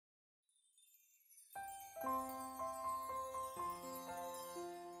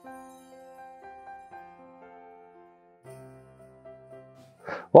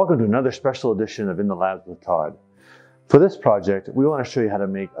Welcome to another special edition of In the Labs with Todd. For this project, we want to show you how to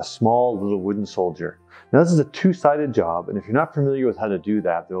make a small little wooden soldier. Now this is a two-sided job, and if you're not familiar with how to do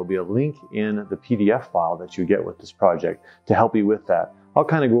that, there will be a link in the PDF file that you get with this project to help you with that. I'll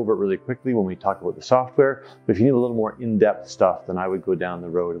kind of go over it really quickly when we talk about the software, but if you need a little more in-depth stuff, then I would go down the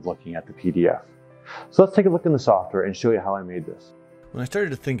road of looking at the PDF. So let's take a look in the software and show you how I made this. When I started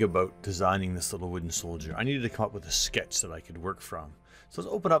to think about designing this little wooden soldier, I needed to come up with a sketch that I could work from. So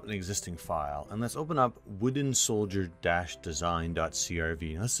let's open up an existing file, and let's open up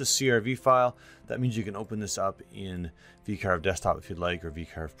woodensoldier-design.crv. Now, this is a CRV file. That means you can open this up in VCarve Desktop if you'd like, or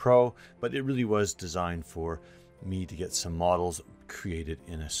VCarve Pro, but it really was designed for me to get some models created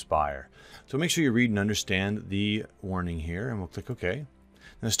in Aspire. So make sure you read and understand the warning here, and we'll click OK.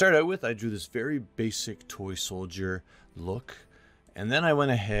 Now, to start out with, I drew this very basic toy soldier look. And then I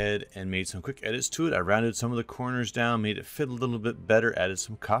went ahead and made some quick edits to it. I rounded some of the corners down, made it fit a little bit better, added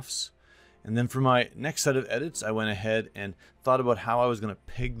some cuffs. And then for my next set of edits, I went ahead and thought about how I was going to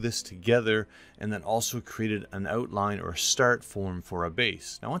peg this together, and then also created an outline or a start form for a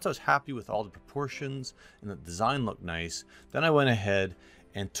base. Now, once I was happy with all the proportions and the design looked nice, then I went ahead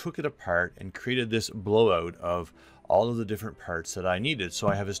and took it apart and created this blowout of all of the different parts that I needed. So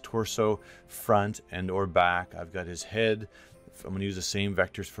I have his torso, front and or back. I've got his head. I'm going to use the same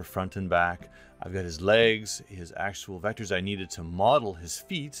vectors for front and back. I've got his legs, his actual vectors I needed to model his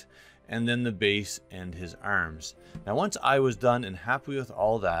feet, and then the base and his arms. Now, once I was done and happy with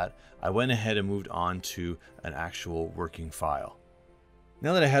all that, I went ahead and moved on to an actual working file.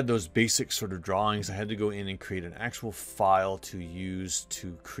 Now that I had those basic sort of drawings, I had to go in and create an actual file to use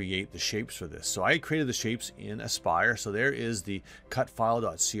to create the shapes for this. So I created the shapes in Aspire. So there is the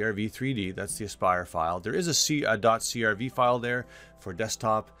cutfile.crv3d. That's the Aspire file. There is a .crv file there for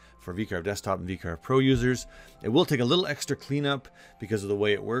desktop, for VCarve Desktop and VCarve Pro users. It will take a little extra cleanup because of the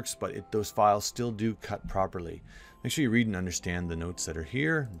way it works, but those files still do cut properly. Make sure you read and understand the notes that are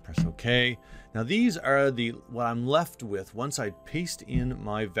here and press OK. Now these are what I'm left with once I paste in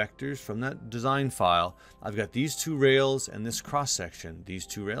my vectors from that design file. I've got these two rails and this cross section. These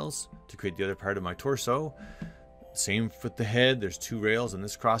two rails to create the other part of my torso. Same with the head. There's two rails in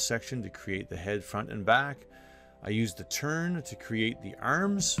this cross section to create the head, front and back. I used the turn to create the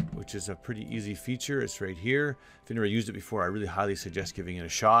arms, which is a pretty easy feature. It's right here. If you've never used it before, I really highly suggest giving it a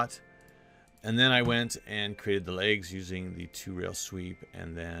shot. And then I went and created the legs using the two-rail sweep,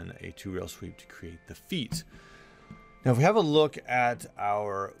 and then a two-rail sweep to create the feet. Now, if we have a look at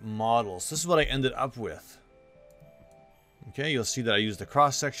our models, this is what I ended up with. Okay, you'll see that I used the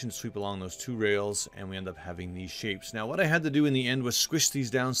cross section to sweep along those two rails, and we end up having these shapes. Now, what I had to do in the end was squish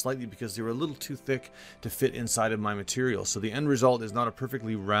these down slightly because they were a little too thick to fit inside of my material. So the end result is not a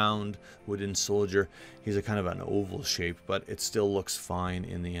perfectly round wooden soldier. He's a kind of an oval shape, but it still looks fine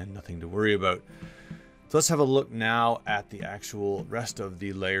in the end, nothing to worry about. So let's have a look now at the actual rest of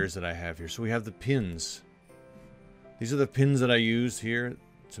the layers that I have here. So we have the pins. These are the pins that I used here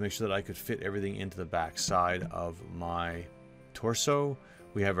to make sure that I could fit everything into the back side of my torso.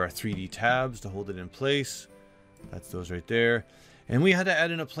 We have our 3D tabs to hold it in place. That's those right there. And we had to add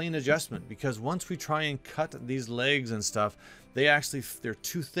in a plane adjustment because once we try and cut these legs and stuff, they're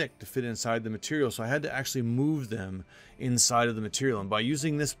too thick to fit inside the material. So I had to actually move them inside of the material. And by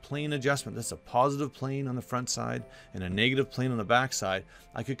using this plane adjustment, that's a positive plane on the front side and a negative plane on the back side,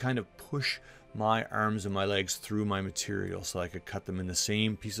 I could kind of push my arms and my legs through my material so I could cut them in the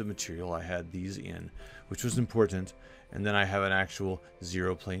same piece of material I had these in, which was important. And then I have an actual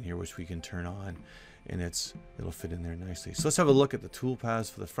zero plane here which we can turn on, and it'll fit in there nicely. So let's have a look at the tool paths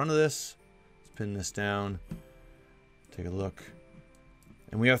for the front of this. Let's pin this down, take a look.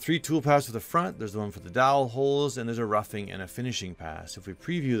 And we have three tool paths for the front. There's the one for the dowel holes, and there's a roughing and a finishing pass. If we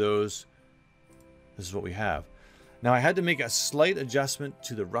preview those, this is what we have. Now I had to make a slight adjustment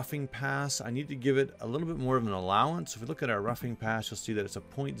to the roughing pass. I need to give it a little bit more of an allowance. If we look at our roughing pass, you'll see that it's a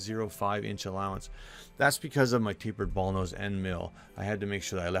 0.05 inch allowance. That's because of my tapered ball nose end mill. I had to make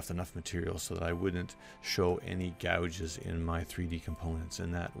sure that I left enough material so that I wouldn't show any gouges in my 3D components,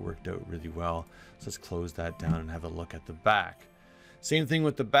 and that worked out really well. So let's close that down and have a look at the back. Same thing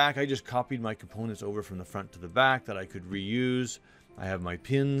with the back. I just copied my components over from the front to the back that I could reuse. I have my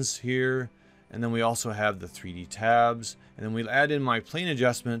pins here. And then we also have the 3D tabs. And then we'll add in my plane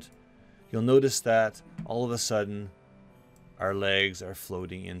adjustment. You'll notice that all of a sudden our legs are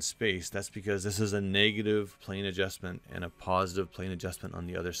floating in space. That's because this is a negative plane adjustment and a positive plane adjustment on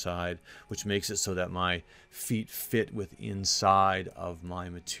the other side, which makes it so that my feet fit with inside of my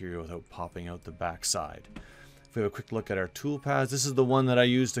material without popping out the back side. If we have a quick look at our tool paths, this is the one that I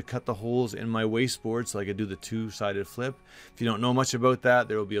use to cut the holes in my wasteboard so I could do the two-sided flip. If you don't know much about that,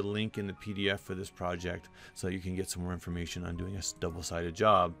 there will be a link in the PDF for this project so you can get some more information on doing a double-sided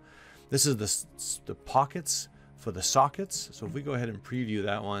job. This is the pockets for the sockets. So if we go ahead and preview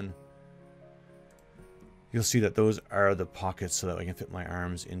that one, you'll see that those are the pockets so that I can fit my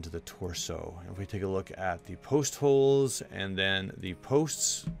arms into the torso. If we take a look at the post holes and then the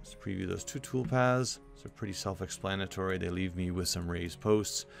posts, let's preview those two tool paths. They're pretty self-explanatory. They leave me with some raised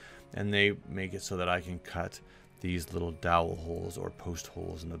posts, and they make it so that I can cut these little dowel holes or post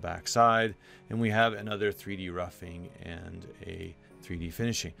holes in the back side. And we have another 3D roughing and a 3D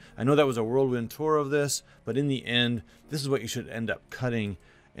finishing. I know that was a whirlwind tour of this, but in the end, this is what you should end up cutting,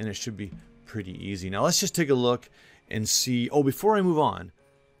 and it should be pretty easy. Now let's just take a look and see. Oh, before I move on,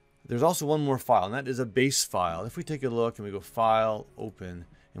 there's also one more file, and that is a base file. If we take a look and we go File, Open,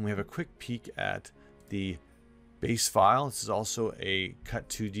 and we have a quick peek at the base file. This is also a Cut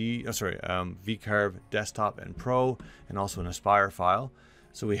 2D, VCarve Desktop and Pro, and also an Aspire file.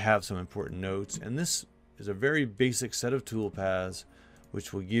 So we have some important notes, and this is a very basic set of tool paths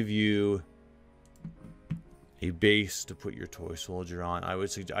which will give you a base to put your toy soldier on.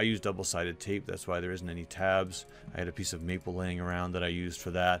 I use double-sided tape, that's why there isn't any tabs. I had a piece of maple laying around that I used for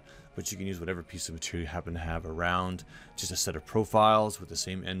that, but you can use whatever piece of material you happen to have around. Just a set of profiles with the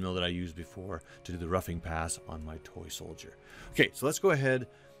same end mill that I used before to do the roughing pass on my toy soldier. Okay, so let's go ahead,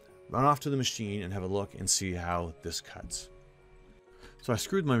 run off to the machine and have a look and see how this cuts. So I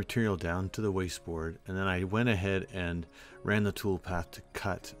screwed my material down to the wasteboard, and then I went ahead and ran the tool path to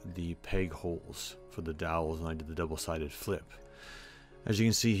cut the peg holes for the dowels when I did the double-sided flip. As you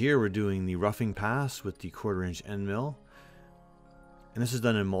can see here, we're doing the roughing pass with the 1/4" end mill, and this is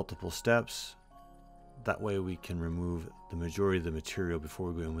done in multiple steps. That way we can remove the majority of the material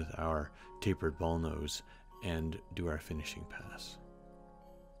before we go in with our tapered ball nose and do our finishing pass.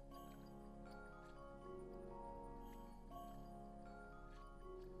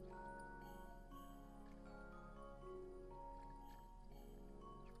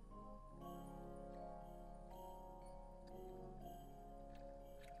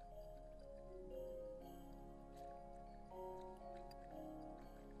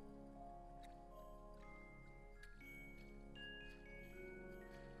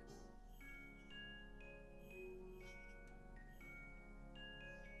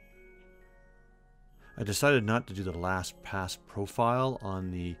 I decided not to do the last pass profile on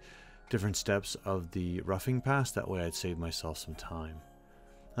the different steps of the roughing pass. That way I'd save myself some time.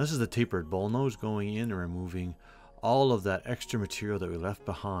 Now this is the tapered ball nose going in and removing all of that extra material that we left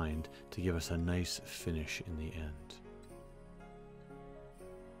behind to give us a nice finish in the end.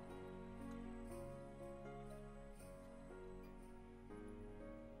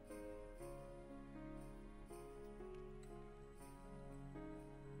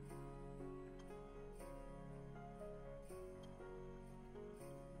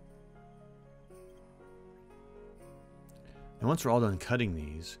 And once we're all done cutting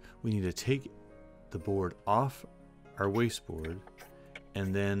these, we need to take the board off our wasteboard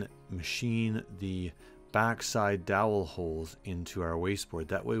and then machine the backside dowel holes into our wasteboard.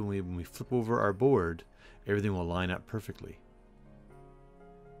 That way when we flip over our board, everything will line up perfectly.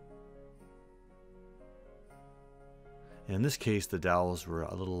 And in this case, the dowels were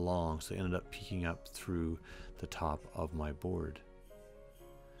a little long, so they ended up peeking up through the top of my board.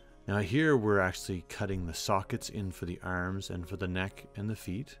 Now here we're actually cutting the sockets in for the arms and for the neck and the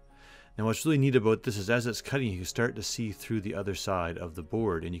feet. Now what's really neat about this is as it's cutting, you can start to see through the other side of the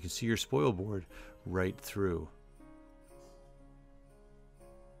board, and you can see your spoil board right through.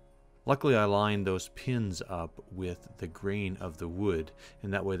 Luckily I lined those pins up with the grain of the wood,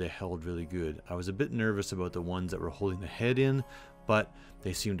 and that way they held really good. I was a bit nervous about the ones that were holding the head in, but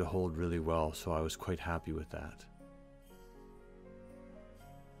they seemed to hold really well, so I was quite happy with that.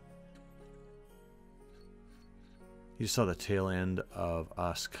 You saw the tail end of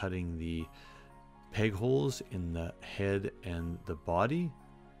us cutting the peg holes in the head and the body,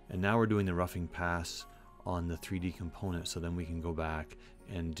 and now we're doing the roughing pass on the 3D component, so then we can go back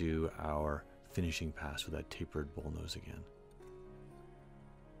and do our finishing pass with that tapered bull nose again.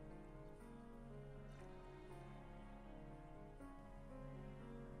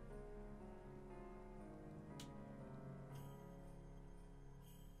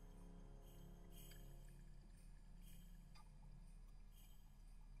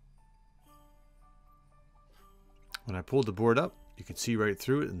 When I pulled the board up, you could see right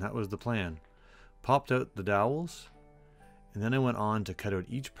through it, and that was the plan. Popped out the dowels, and then I went on to cut out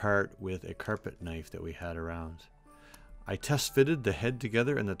each part with a carpet knife that we had around. I test fitted the head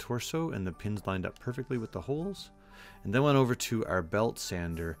together and the torso, and the pins lined up perfectly with the holes. And then went over to our belt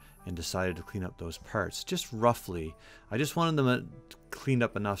sander and decided to clean up those parts, just roughly. I just wanted them cleaned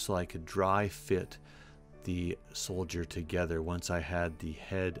up enough so I could dry fit the soldier together once I had the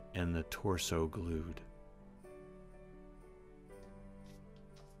head and the torso glued.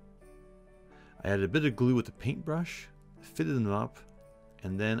 I added a bit of glue with a paintbrush, fitted them up,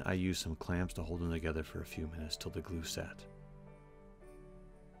 and then I used some clamps to hold them together for a few minutes till the glue set.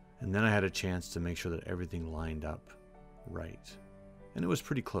 And then I had a chance to make sure that everything lined up right. And it was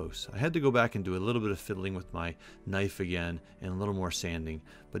pretty close. I had to go back and do a little bit of fiddling with my knife again and a little more sanding,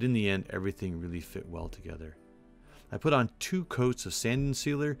 but in the end everything really fit well together. I put on 2 coats of sand and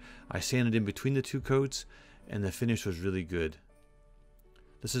sealer. I sanded in between the 2 coats, and the finish was really good.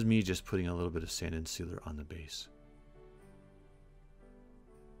 This is me just putting a little bit of sand and sealer on the base.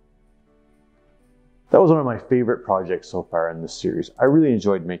 That was one of my favorite projects so far in this series. I really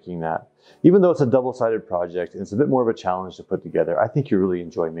enjoyed making that. Even though it's a double-sided project and it's a bit more of a challenge to put together, I think you'll really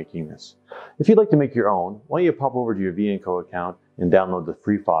enjoy making this. If you'd like to make your own, why don't you pop over to your V&Co account and download the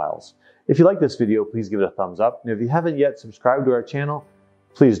free files. If you like this video, please give it a thumbs up. And if you haven't yet subscribed to our channel,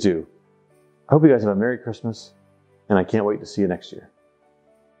 please do. I hope you guys have a Merry Christmas, and I can't wait to see you next year.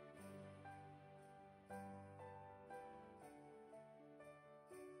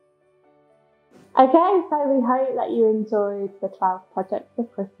 Okay, so we hope that you enjoyed the 12 projects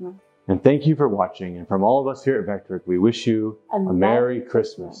of Christmas. And thank you for watching. And from all of us here at Vectric, we wish you a Merry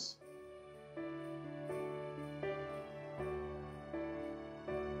Christmas.